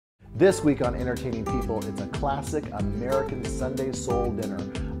This week on Entertaining People, it's a classic American Sunday soul dinner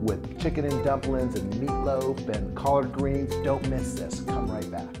with chicken and dumplings and meatloaf and collard greens. Don't miss this. Come right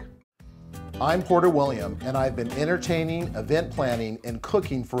back. I'm Porter William, and I've been entertaining, event planning, and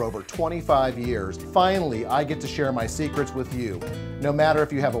cooking for over 25 years. Finally, I get to share my secrets with you. No matter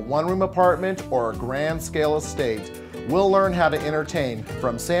if you have a one-room apartment or a grand scale estate, we'll learn how to entertain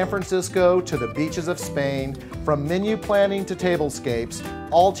from San Francisco to the beaches of Spain, from menu planning to tablescapes.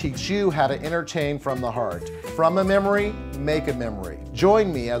 I'll teach you how to entertain from the heart. From a memory, make a memory.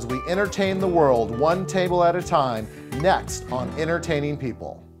 Join me as we entertain the world one table at a time, next on Entertaining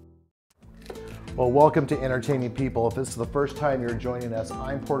People. Well, welcome to Entertaining People. If this is the first time you're joining us,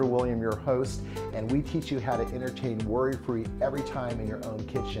 I'm Porter William, your host, and we teach you how to entertain worry-free every time in your own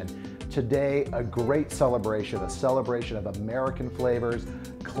kitchen. Today, a great celebration, a celebration of American flavors,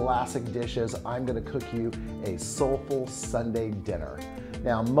 classic dishes. I'm going to cook you a soulful Sunday dinner.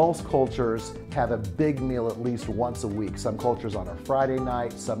 Now, most cultures have a big meal at least once a week. Some cultures on a Friday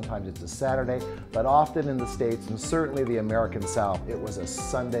night, sometimes it's a Saturday, but often in the States and certainly the American South, it was a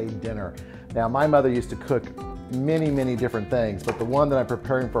Sunday dinner. Now, my mother used to cook many different things, but the one that I'm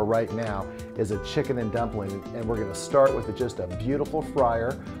preparing for right now is a chicken and dumpling, and we're gonna start with just a beautiful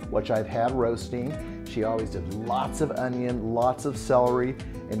fryer, which I've had roasting. She always did lots of onion, lots of celery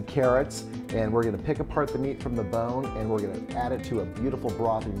and carrots, and we're gonna pick apart the meat from the bone, and we're gonna add it to a beautiful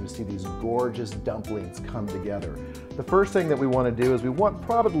broth, and you see these gorgeous dumplings come together. The first thing that we wanna do is we want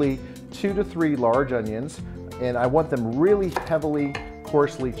probably 2 to 3 large onions, and I want them really heavily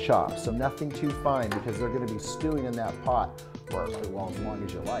coarsely chopped, so nothing too fine because they're going to be stewing in that pot for well, as long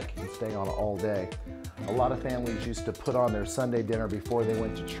as you like and stay on all day. A lot of families used to put on their Sunday dinner before they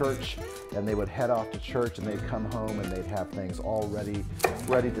went to church, and they would head off to church and they'd come home and they'd have things all ready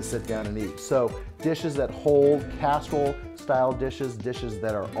to sit down and eat. So dishes that hold, casserole style dishes, dishes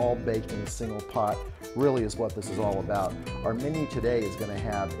that are all baked in a single pot, really is what this is all about. Our menu today is going to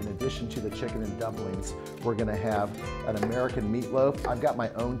have, in addition to the chicken and dumplings, we're going to have an American meatloaf. I've got my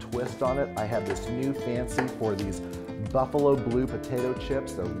own twist on it. I have this new fancy for these buffalo blue potato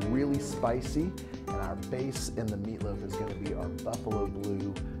chips. They're really spicy, and our base in the meatloaf is going to be our buffalo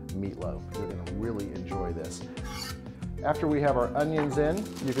blue meatloaf. You're going to really enjoy this. After we have our onions in,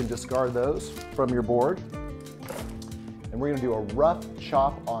 you can discard those from your board. And we're going to do a rough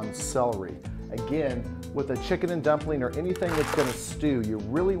chop on celery. Again, with a chicken and dumpling or anything that's going to stew, you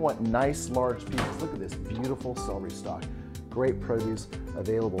really want nice large pieces. Look at this beautiful celery stalk. Great produce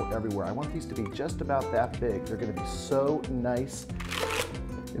available everywhere. I want these to be just about that big. They're going to be so nice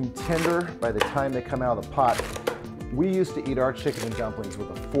and tender by the time they come out of the pot. We used to eat our chicken and dumplings with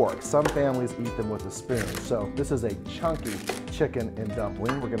a fork. Some families eat them with a spoon. So this is a chunky chicken and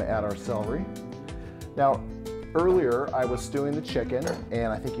dumpling. We're going to add our celery. Now, earlier, I was stewing the chicken,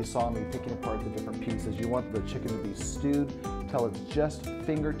 and I think you saw me picking apart the different pieces. You want the chicken to be stewed till it's just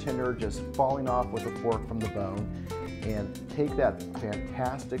finger tender, just falling off with a fork from the bone. And take that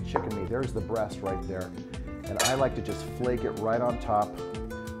fantastic chicken meat. There's the breast right there. And I like to just flake it right on top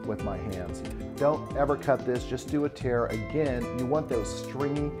with my hands. Don't ever cut this, just do a tear. Again, you want those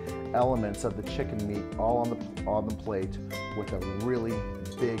stringy elements of the chicken meat all on the plate with a really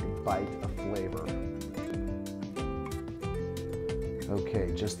big bite of flavor.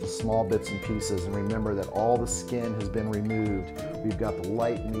 Okay, just the small bits and pieces, and remember that all the skin has been removed. We've got the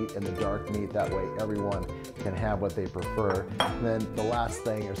light meat and the dark meat, that way everyone can have what they prefer. And then the last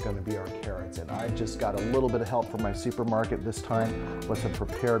thing is going to be our carrots, and I just got a little bit of help from my supermarket this time with some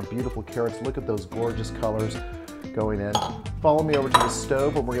prepared beautiful carrots. Look at those gorgeous colors going in. Follow me over to the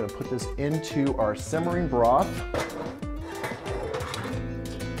stove, and we're going to put this into our simmering broth.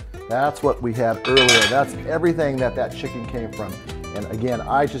 That's what we had earlier. That's everything that chicken came from. And again,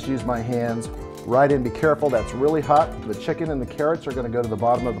 I just use my hands right in. Be careful, that's really hot. The chicken and the carrots are going to go to the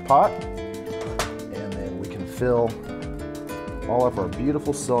bottom of the pot. And then we can fill all of our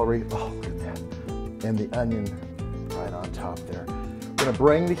beautiful celery. Oh, look at that. And the onion right on top there. We're going to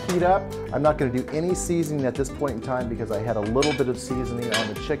bring the heat up. I'm not going to do any seasoning at this point in time because I had a little bit of seasoning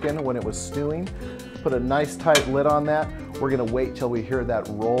on the chicken when it was stewing. Put a nice tight lid on that. We're going to wait till we hear that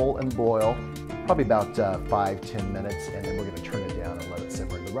roll and boil. Probably about 5-10 minutes, and then we're going to turn it down and let it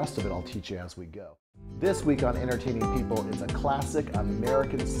simmer. The rest of it I'll teach you as we go. This week on Entertaining People, it's a classic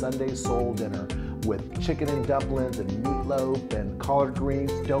American Sunday soul dinner with chicken and dumplings and meatloaf and collard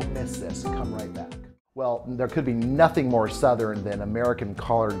greens. Don't miss this. Come right back. Well, there could be nothing more southern than American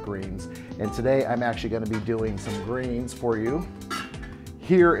collard greens, and today I'm actually going to be doing some greens for you.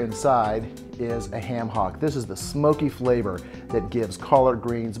 Here inside is a ham hock. This is the smoky flavor. that gives collard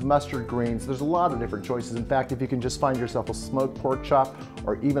greens, mustard greens. There's a lot of different choices. In fact, if you can just find yourself a smoked pork chop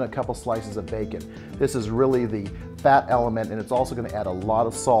or even a couple slices of bacon, this is really the fat element, and it's also going to add a lot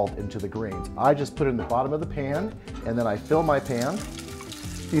of salt into the greens. I just put it in the bottom of the pan, and then I fill my pan.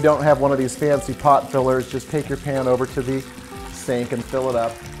 If you don't have one of these fancy pot fillers, just take your pan over to the sink and fill it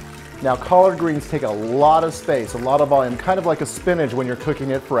up. Now, collard greens take a lot of space, a lot of volume, kind of like a spinach when you're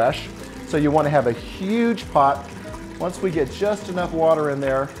cooking it fresh. So you want to have a huge pot. Once we get just enough water in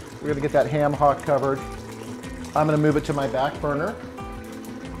there, we're going to get that ham hock covered. I'm going to move it to my back burner.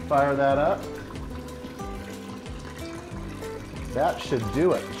 Fire that up. That should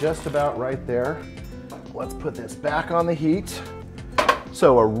do it, just about right there. Let's put this back on the heat.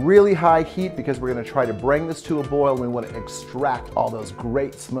 So a really high heat because we're going to try to bring this to a boil. We want to extract all those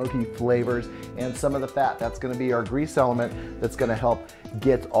great smoky flavors and some of the fat. That's going to be our grease element that's going to help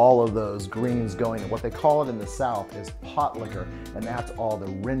get all of those greens going. And what they call it in the South is pot liquor, and that's all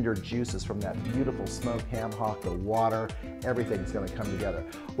the rendered juices from that beautiful smoked ham hock, the water, everything's going to come together.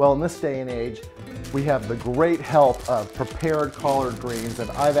 Well, in this day and age, we have the great help of prepared collard greens,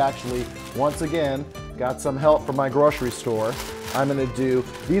 and I've actually, once again, got some help from my grocery store. I'm going to do,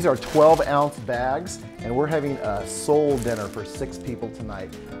 these are 12-ounce bags, and we're having a soul dinner for 6 people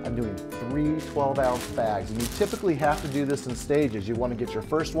tonight. I'm doing 3 12-ounce bags, and you typically have to do this in stages. You want to get your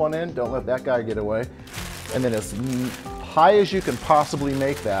first one in, don't let that guy get away, and then as high as you can possibly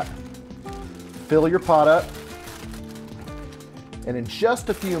make that. Fill your pot up, and in just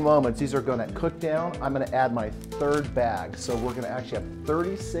a few moments, these are going to cook down. I'm going to add my 3rd bag, so we're going to actually have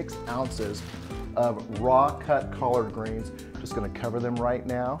 36 ounces of raw cut collard greens. Just going to cover them right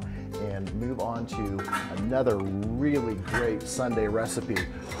now and move on to another really great Sunday recipe.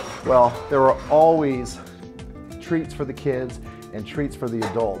 Well, there are always treats for the kids and treats for the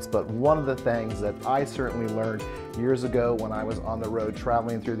adults, but one of the things that I certainly learned years ago when I was on the road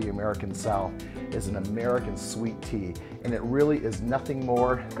traveling through the American South is an American sweet tea, and it really is nothing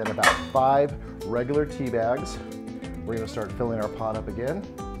more than about 5 regular tea bags. We're going to start filling our pot up again.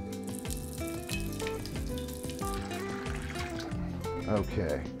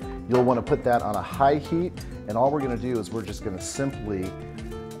 Okay, you'll want to put that on a high heat, and all we're going to do is we're just going to simply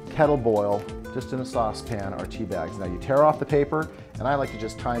kettle boil, just in a saucepan, our tea bags. Now you tear off the paper, and I like to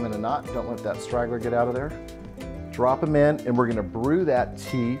just tie them in a knot. Don't let that straggler get out of there. Drop them in, and we're going to brew that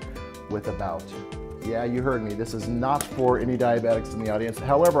tea with about, yeah, you heard me, this is not for any diabetics in the audience.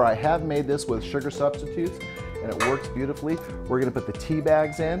 However, I have made this with sugar substitutes, and it works beautifully. We're going to put the tea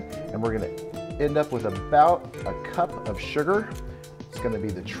bags in, and we're going to end up with about a cup of sugar. It's going to be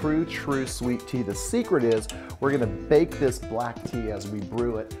the true sweet tea. The secret is we're going to bake this black tea as we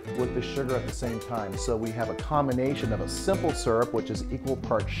brew it with the sugar at the same time. So we have a combination of a simple syrup, which is equal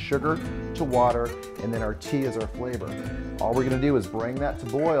parts sugar to water, and then our tea is our flavor. All we're going to do is bring that to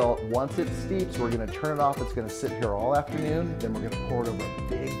boil. Once it steeps, we're going to turn it off. It's going to sit here all afternoon. Then we're going to pour it over a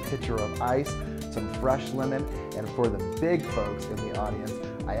big pitcher of ice, some fresh lemon, and for the big folks in the audience,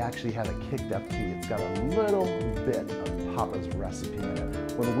 I actually have a kicked up tea. It's got a little bit of Papa's recipe in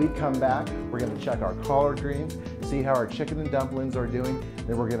it. When we come back, we're going to check our collard greens, see how our chicken and dumplings are doing,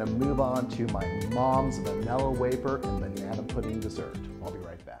 then we're going to move on to my mom's vanilla wafer and banana pudding dessert. I'll be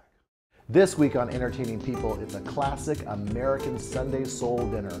right back. This week on Entertaining People, it's a classic American Sunday soul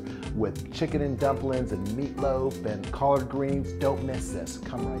dinner with chicken and dumplings and meatloaf and collard greens. Don't miss this.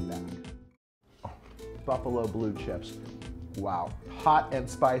 Come right back. Buffalo blue chips. Wow, hot and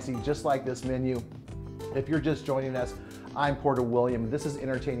spicy, just like this menu. If you're just joining us, I'm Porter William. This is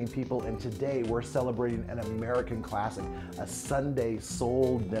Entertaining People, and today we're celebrating an American classic, a Sunday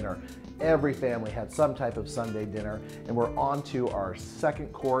soul dinner. Every family had some type of Sunday dinner, and we're on to our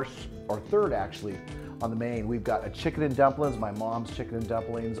 2nd course, or 3rd actually, on the main. We've got a chicken and dumplings. My mom's chicken and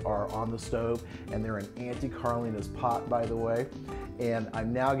dumplings are on the stove, and they're in Auntie Carlina's pot, by the way. And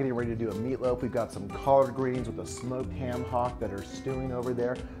I'm now getting ready to do a meatloaf. We've got some collard greens with a smoked ham hock that are stewing over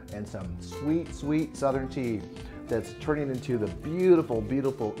there, and some sweet Southern tea that's turning into the beautiful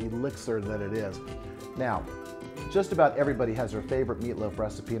elixir that it is. Now, just about everybody has their favorite meatloaf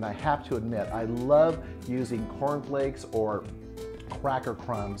recipe, and I have to admit, I love using cornflakes or cracker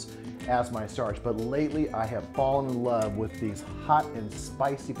crumbs as my starch, but lately I have fallen in love with these hot and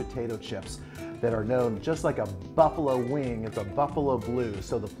spicy potato chips that are known just like a buffalo wing. It's a buffalo blue,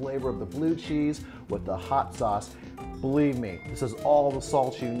 so the flavor of the blue cheese with the hot sauce, believe me, this is all the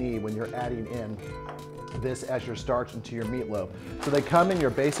salt you need when you're adding in this as your starch into your meatloaf. So they come in your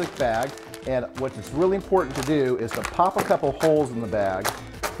basic bag, and what's really important to do is to pop a couple holes in the bag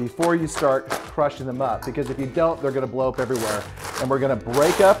before you start crushing them up, because if you don't, they're going to blow up everywhere. And we're going to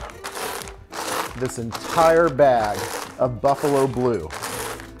break up this entire bag of Buffalo Blue.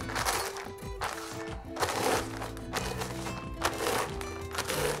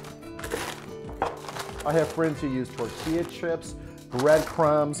 I have friends who use tortilla chips,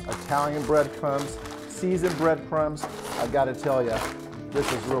 breadcrumbs, Italian breadcrumbs, seasoned breadcrumbs. I've got to tell you,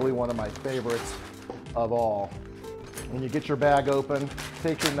 this is really one of my favorites of all. When you get your bag open,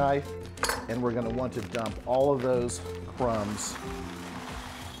 take your knife, and we're going to want to dump all of those crumbs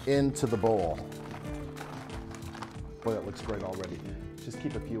into the bowl. Boy, that looks great already. Just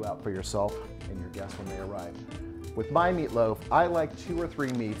keep a few out for yourself and your guests when they arrive. With my meatloaf, I like 2 or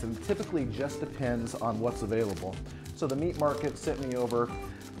 3 meats, and typically just depends on what's available. So the meat market sent me over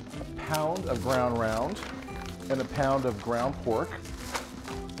a pound of ground round and a pound of ground pork.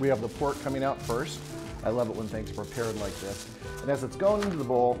 We have the pork coming out first. I love it when things are prepared like this. And as it's going into the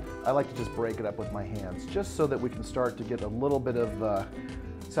bowl, I like to just break it up with my hands, just so that we can start to get a little bit of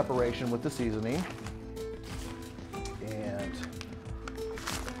separation with the seasoning. And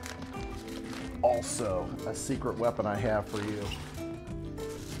also a secret weapon I have for you.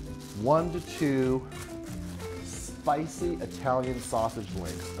 1 to 2 spicy Italian sausage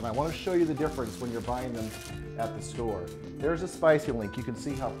links. And I want to show you the difference when you're buying them at the store. There's a spicy link. You can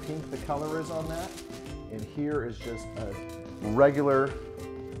see how pink the color is on that. And here is just a regular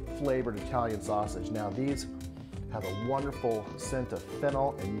flavored Italian sausage. Now these have a wonderful scent of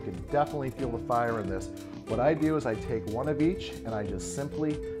fennel, and you can definitely feel the fire in this. What I do is I take 1 of each and I just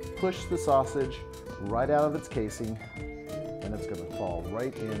simply push the sausage right out of its casing, and it's going to fall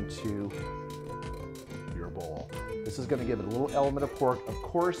right into your bowl. This is going to give it a little element of pork. Of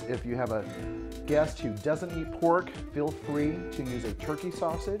course, if you have a guest who doesn't eat pork, feel free to use a turkey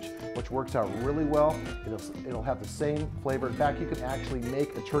sausage, which works out really well. It'll have the same flavor. In fact, you can actually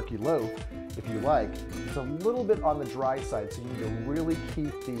make a turkey loaf if you like. It's a little bit on the dry side, so you need to really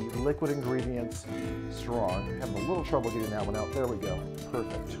keep the liquid ingredients strong. I'm having a little trouble getting that one out. There we go.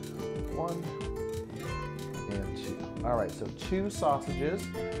 Perfect. 1 and 2. All right, so 2 sausages,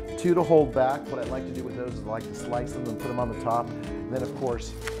 2 to hold back. What I like to do with those is I like to slice them and put them on the top. And then, of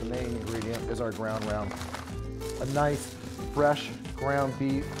course, the main ingredient is our ground round. A nice, fresh ground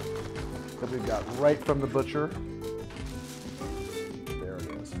beef that we've got right from the butcher. There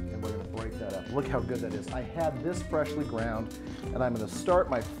it is. And we're going to break that up. Look how good that is. I had this freshly ground, and I'm going to start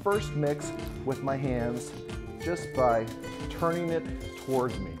my first mix with my hands just by turning it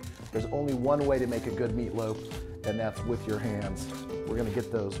towards me. There's only one way to make a good meatloaf, and that's with your hands. We're going to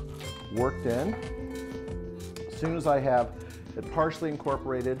get those worked in. As soon as I have it partially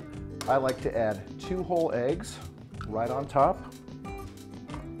incorporated, I like to add 2 whole eggs right on top.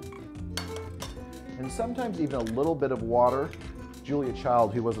 And sometimes even a little bit of water. Julia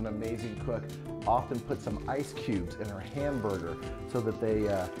Child, who was an amazing cook, often put some ice cubes in her hamburger so that they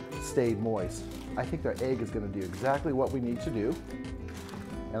stayed moist. I think the egg is going to do exactly what we need to do.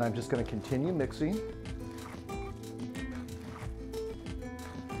 And I'm just going to continue mixing.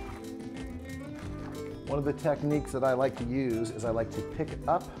 One of the techniques that I like to use is I like to pick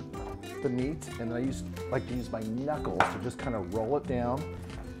up the meat, and I like to use my knuckles to just kind of roll it down.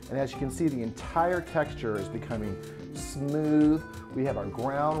 And as you can see, the entire texture is becoming smooth. We have our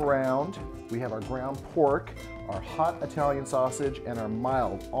ground round, we have our ground pork, our hot Italian sausage, and our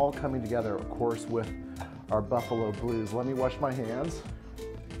mild, all coming together, of course, with our Buffalo Blues. Let me wash my hands.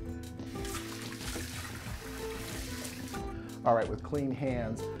 All right, with clean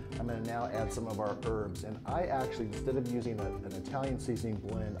hands, I'm going to now add some of our herbs. And I actually, instead of using an Italian seasoning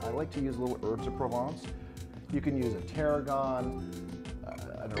blend, I like to use little herbs of Provence. You can use a tarragon,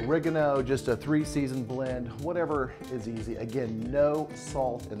 an oregano, just a 3-season blend, whatever is easy. Again, no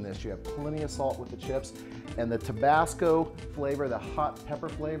salt in this. You have plenty of salt with the chips. And the Tabasco flavor, the hot pepper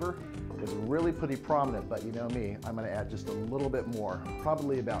flavor, is really pretty prominent, but you know me, I'm going to add just a little bit more,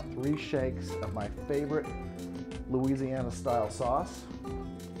 probably about 3 shakes of my favorite Louisiana-style sauce.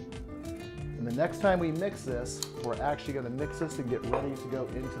 And the next time we mix this, we're actually going to mix this and get ready to go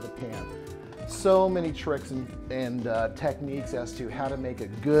into the pan. So many tricks and techniques as to how to make a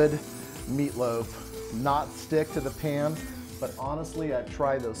good meatloaf not stick to the pan, but honestly, I've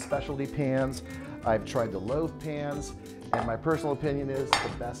tried those specialty pans, I've tried the loaf pans, and my personal opinion is the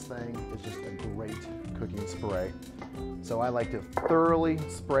best thing is just a great cooking spray. So I like to thoroughly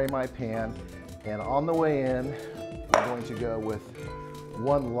spray my pan, and on the way in, I'm going to go with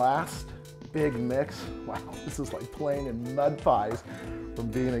one last big mix. Wow, this is like playing in mud pies from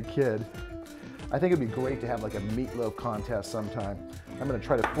being a kid. I think it'd be great to have like a meatloaf contest sometime. I'm gonna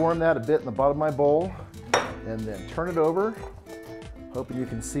try to form that a bit in the bottom of my bowl and then turn it over, hoping you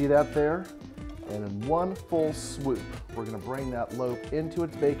can see that there. And in one full swoop, we're gonna bring that loaf into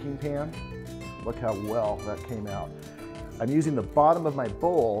its baking pan. Look how well that came out. I'm using the bottom of my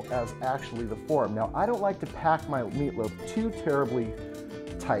bowl as actually the form. Now, I don't like to pack my meatloaf too terribly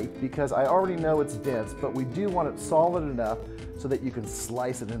tight because I already know it's dense, but we do want it solid enough so that you can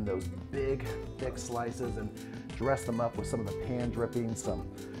slice it in those big, thick slices and dress them up with some of the pan drippings, some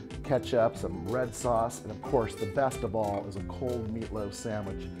ketchup, some red sauce, and of course, the best of all is a cold meatloaf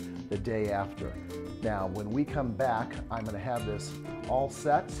sandwich the day after. Now, when we come back, I'm gonna have this all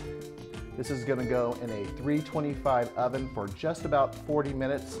set. This is gonna go in a 325 oven for just about 40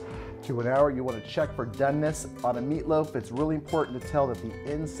 minutes to an hour. You wanna check for doneness. On a meatloaf, it's really important to tell that the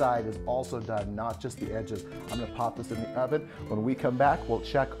inside is also done, not just the edges. I'm gonna pop this in the oven. When we come back, we'll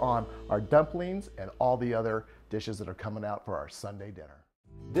check on our dumplings and all the other dishes that are coming out for our Sunday dinner.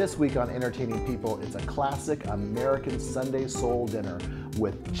 This week on Entertaining People, it's a classic American Sunday soul dinner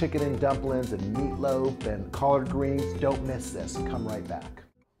with chicken and dumplings and meatloaf and collard greens. Don't miss this. Come right back.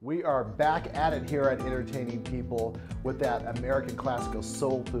 We are back at it here at Entertaining People with that American classical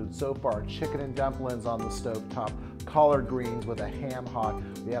soul food. So far, chicken and dumplings on the stovetop, collard greens with a ham hock.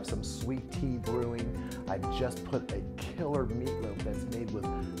 We have some sweet tea brewing. I just put a killer meatloaf that's made with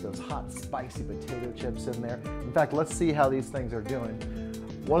those hot, spicy potato chips in there. In fact, let's see how these things are doing.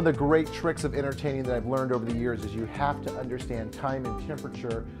 One of the great tricks of entertaining that I've learned over the years is you have to understand time and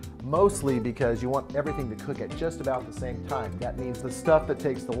temperature, mostly because you want everything to cook at just about the same time. That means the stuff that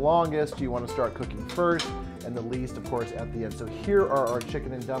takes the longest, you want to start cooking first, and the least, of course, at the end. So here are our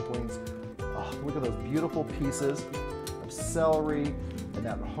chicken and dumplings. Oh, look at those beautiful pieces of celery and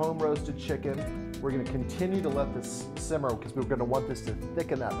that home roasted chicken. We're going to continue to let this simmer because we're going to want this to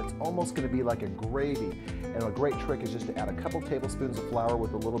thicken up. It's almost going to be like a gravy. And a great trick is just to add a couple tablespoons of flour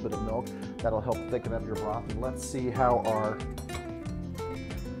with a little bit of milk. That'll help thicken up your broth. And let's see how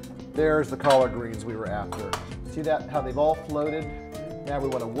there's the collard greens we were after. See that, how they've all floated? Now we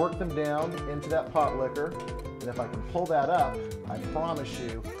want to work them down into that pot liquor. And if I can pull that up, I promise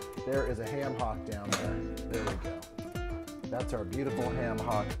you, there is a ham hock down there. There we go. That's our beautiful ham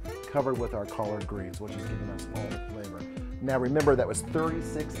hock covered with our collard greens, which is giving us all the flavor. Now remember, that was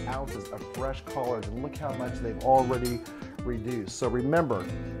 36 ounces of fresh collards, and look how much they've already reduced. So remember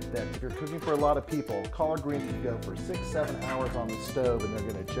that if you're cooking for a lot of people, collard greens can go for 6-7 hours on the stove, and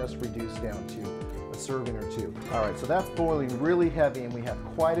they're gonna just reduce down to a serving or two. All right, so that's boiling really heavy, and we have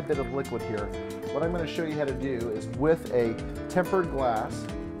quite a bit of liquid here. What I'm gonna show you how to do is with a tempered glass,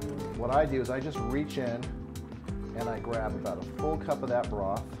 what I do is I just reach in and I grab about a full cup of that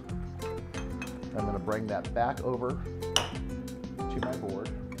broth. I'm going to bring that back over to my board.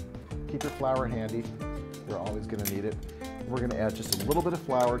 Keep your flour handy. You're always going to need it. We're going to add just a little bit of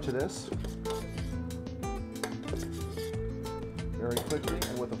flour to this. Very quickly,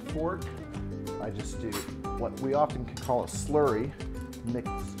 and with a fork, I just do what we often call a slurry. Mix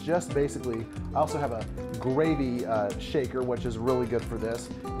just basically, I also have a gravy shaker, which is really good for this.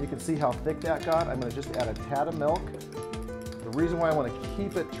 You can see how thick that got. I'm going to just add a tad of milk. The reason why I want to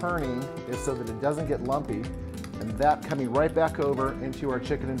keep it turning is so that it doesn't get lumpy. And that coming right back over into our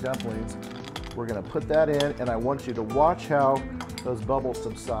chicken and dumplings. We're going to put that in, and I want you to watch how those bubbles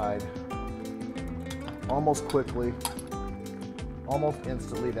subside almost quickly, almost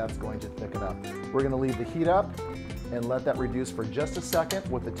instantly. That's going to thicken up. We're going to leave the heat up and let that reduce for just a second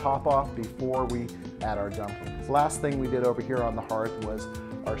with the top off before we add our dumplings. Last thing we did over here on the hearth was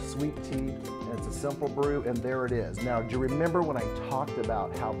our sweet tea, and it's a simple brew, and there it is. Now, do you remember when I talked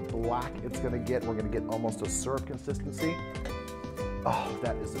about how black it's gonna get? We're gonna get almost a syrup consistency. Oh,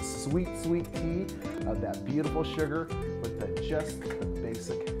 that is a sweet, sweet tea of that beautiful sugar with just the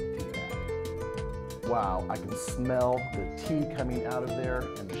basic tea bag. Wow, I can smell the tea coming out of there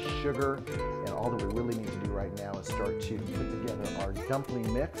and the sugar, and all that we really need to do right now is start to put together our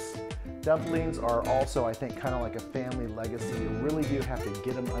dumpling mix. Dumplings are also, I think, kind of like a family legacy. You really do have to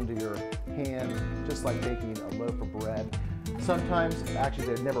get them under your hand, just like baking a loaf of bread. Sometimes,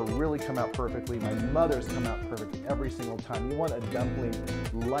 actually, they never really come out perfectly. My mother's come out perfect every single time. You want a dumpling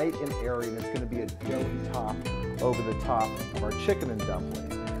light and airy, and it's going to be a doughy top over the top of our chicken and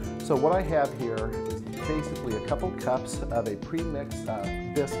dumplings. So what I have here is basically a couple cups of a pre-mixed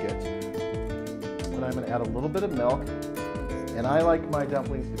biscuit, and I'm going to add a little bit of milk. And I like my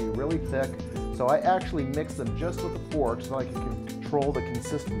dumplings to be really thick, so I actually mix them just with a fork so I can control the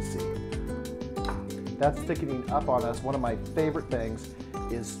consistency. That's thickening up on us. One of my favorite things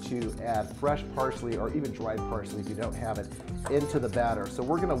is to add fresh parsley, or even dried parsley if you don't have it, into the batter. So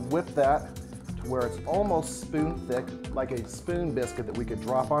we're gonna whip that to where it's almost spoon thick, like a spoon biscuit that we could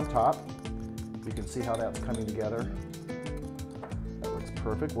drop on top. You can see how that's coming together. That looks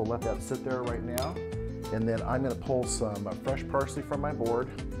perfect. We'll let that sit there right now. And then I'm going to pull some fresh parsley from my board.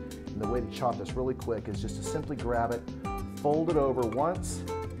 And the way to chop this really quick is just to simply grab it, fold it over once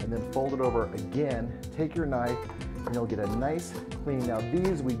and then fold it over again. Take your knife and you'll get a nice clean. Now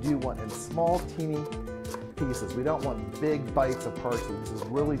these we do want in small teeny pieces. We don't want big bites of parsley. This is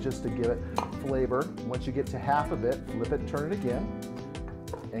really just to give it flavor. Once you get to half of it, flip it and turn it again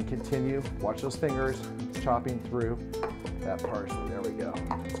and continue. Watch those fingers chopping through that parsley. There we go.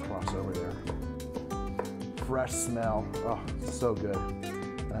 Let's cross over there. Fresh smell. Oh, so good.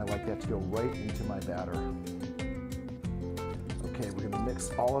 And I like that to go right into my batter. Okay, we're gonna mix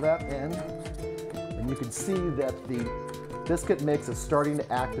all of that in. And you can see that the biscuit mix is starting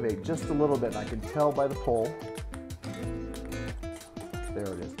to activate just a little bit. And I can tell by the pull. There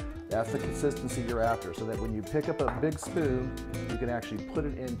it is. That's the consistency you're after, so that when you pick up a big spoon, you can actually put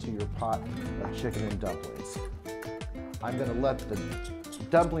it into your pot of chicken and dumplings. I'm gonna let the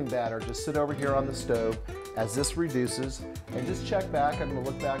dumpling batter just sit over here on the stove as this reduces, and just check back. I'm gonna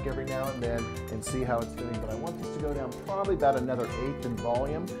look back every now and then and see how it's doing, but I want this to go down probably about another 1/8 in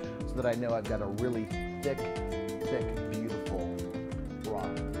volume so that I know I've got a really thick, beautiful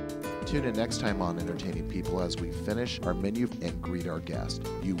broth. Tune in next time on Entertaining People as we finish our menu and greet our guests.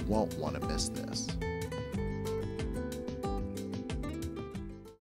 You won't want to miss this.